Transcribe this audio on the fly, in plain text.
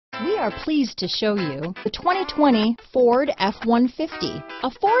We are pleased to show you the 2020 Ford F-150. A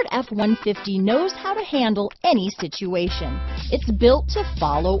Ford F-150 knows how to handle any situation. It's built to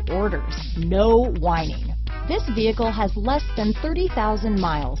follow orders, no whining. This vehicle has less than 30,000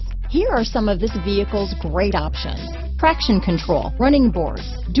 miles. Here are some of this vehicle's great options: traction control, running boards,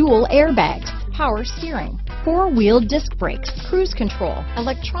 dual airbags, power steering, four-wheel disc brakes, cruise control,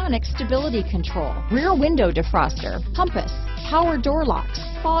 electronic stability control, rear window defroster, compass, power door locks,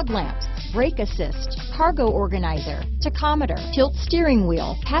 fog lamps, brake assist, cargo organizer, tachometer, tilt steering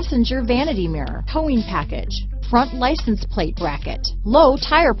wheel, passenger vanity mirror, towing package, front license plate bracket, low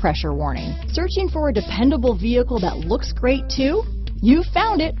tire pressure warning. Searching for a dependable vehicle that looks great too? You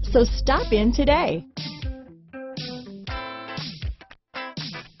found it, so stop in today.